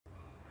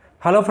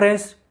Hello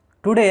friends,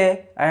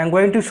 today I am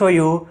going to show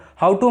you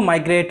how to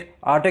migrate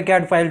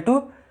AutoCAD file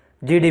to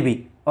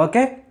GDB.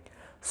 Okay,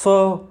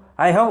 so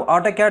I have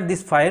AutoCAD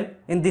this file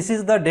and this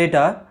is the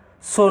data.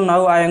 So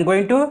now I am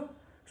going to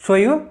show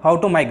you how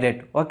to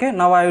migrate. Okay,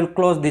 now I will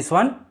close this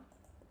one.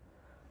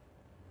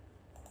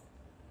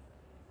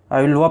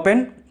 I will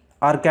open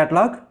Arc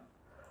catalog.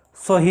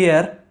 So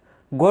here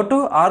go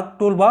to Arc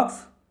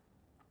toolbox,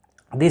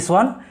 this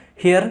one.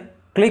 Here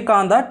click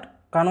on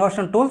that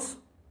conversion tools.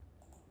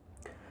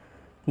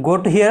 Go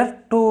to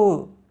here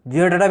to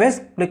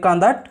geodatabase, click on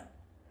that.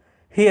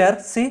 Here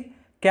see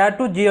CAD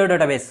to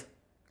geodatabase,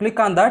 click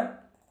on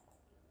that.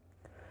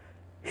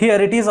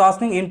 Here it is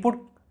asking input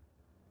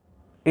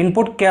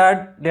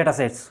CAD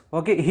datasets.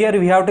 Okay, here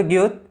we have to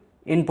give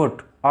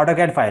input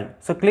AutoCAD file.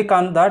 So click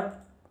on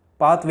that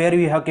path where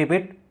we have keep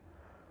it.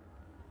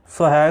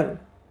 So I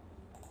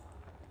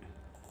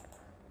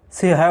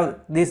have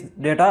this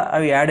data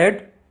I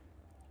added.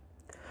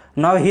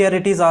 Now here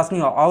it is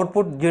asking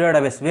output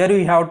geodatabase where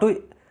we have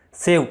to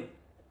save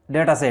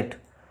dataset.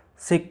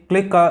 See,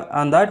 click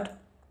on that.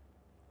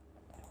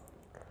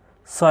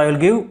 So I will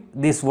give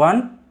this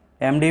one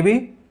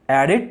MDB,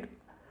 add it.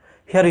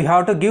 Here you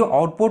have to give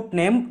output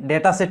name,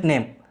 dataset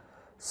name.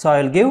 So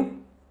I will give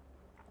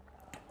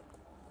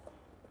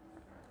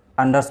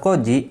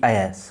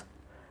 _GIS.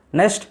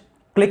 Next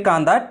click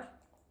on that.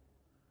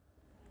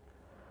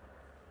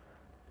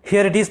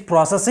 Here it is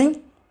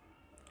processing.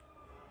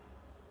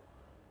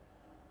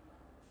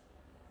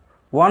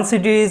 Once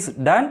it is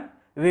done,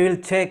 we will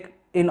check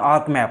in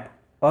ArcMap.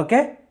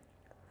 Okay,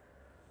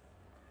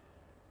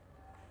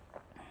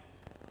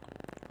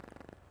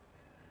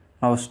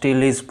 now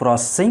still is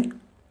processing.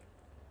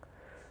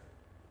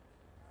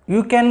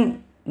 You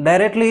can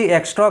directly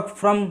extract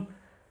from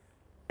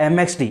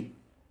MXD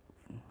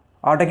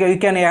AutoCAD. You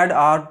can add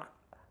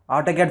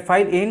AutoCAD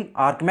file in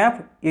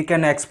ArcMap. You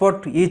can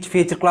export each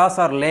feature class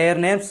or layer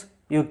names.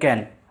 You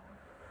can,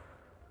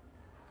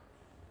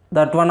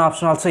 that one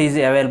option also is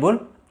available,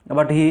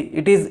 but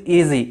it is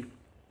easy.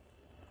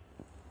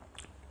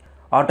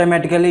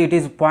 Automatically it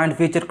is point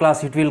feature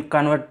class, it will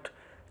convert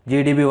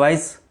GDB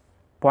wise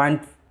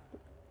point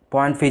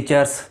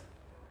features,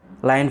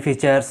 line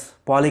features,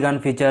 polygon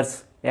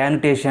features,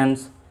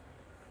 annotations.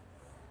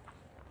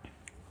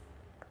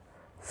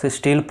 So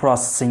still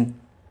processing.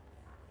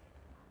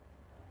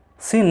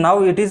 See,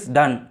 now it is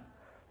done.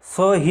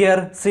 So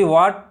here see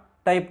what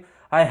type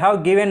I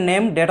have given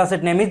name,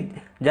 dataset name is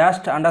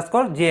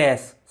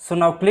Jast_GIS. So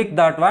now click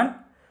that one.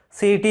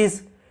 See, it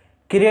is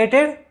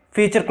created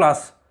feature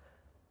class.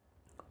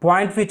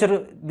 Point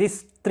feature,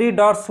 these three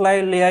dots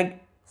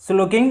like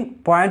looking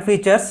point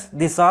features.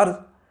 This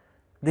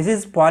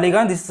is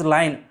polygon, this is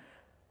line.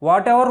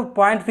 Whatever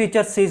point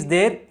features is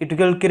there, it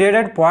will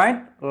create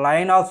point,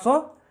 line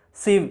also.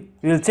 See,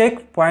 we will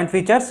check point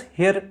features.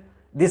 Here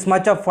this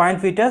much of point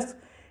features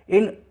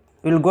in,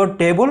 will go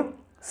table.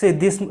 See,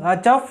 this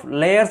much of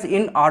layers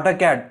in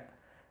AutoCAD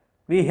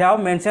we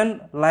have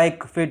mentioned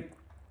like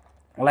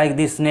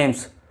these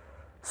names.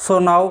 So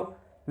now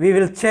we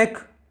will check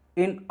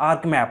in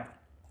ArcMap.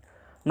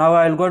 Now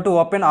I will go to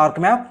open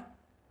ArcMap.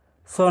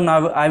 So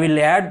now I will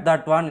add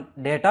that one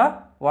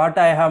data what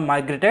I have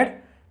migrated.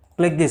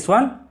 Click this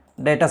one,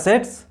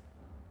 datasets,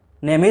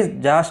 name is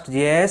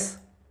JastGIS,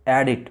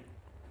 add it.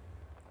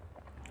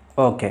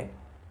 Okay,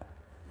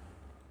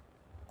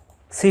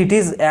 see, it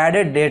is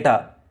added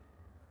data.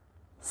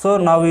 So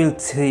now we will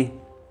see.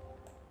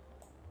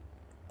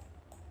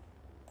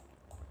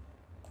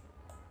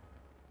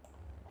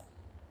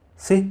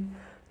 See,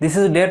 this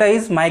is data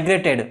is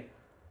migrated.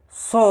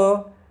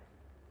 So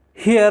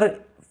here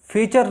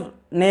feature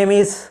name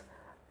is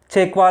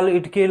checkval,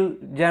 it will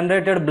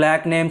generated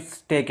black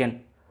names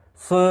taken.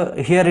 So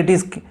here it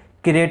is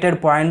created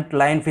point,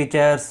 line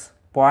features,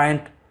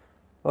 point.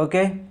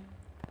 Okay,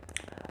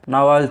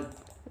 now I'll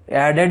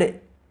added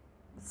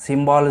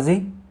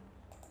symbology,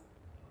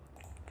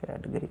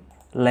 category,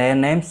 layer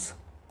names,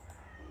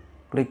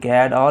 click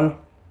add all.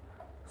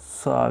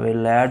 So I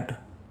will add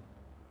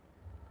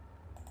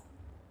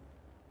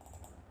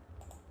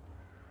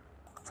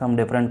some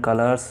different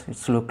colors.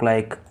 It's look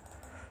like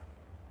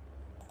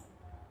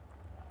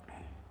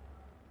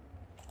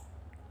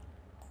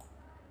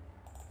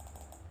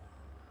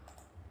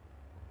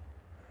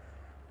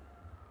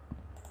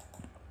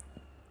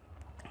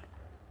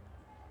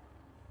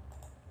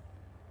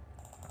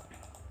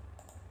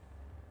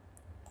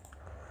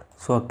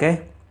so.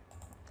 Okay,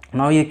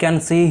 now you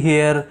can see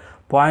here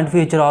point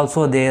feature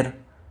also there.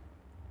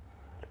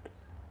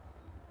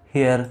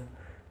 Here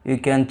you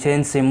can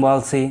change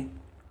symbol, see,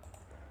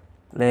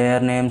 layer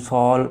names,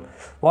 all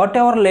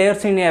whatever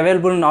layers in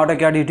available in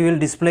AutoCAD, it will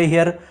display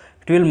here.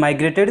 It will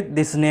migrated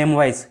this name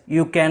wise.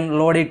 You can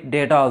load it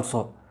data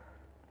also.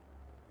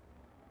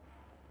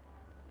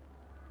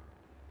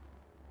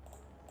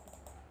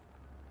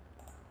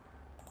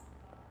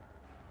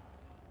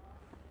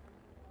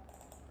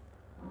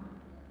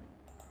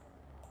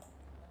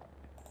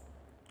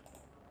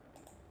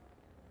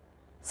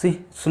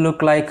 See, it's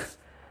look like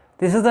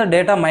this is the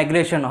data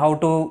migration, how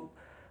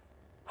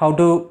how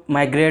to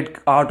migrate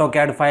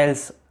AutoCAD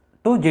files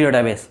to Geo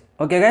database.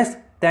 Okay guys,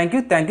 thank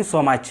you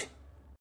so much.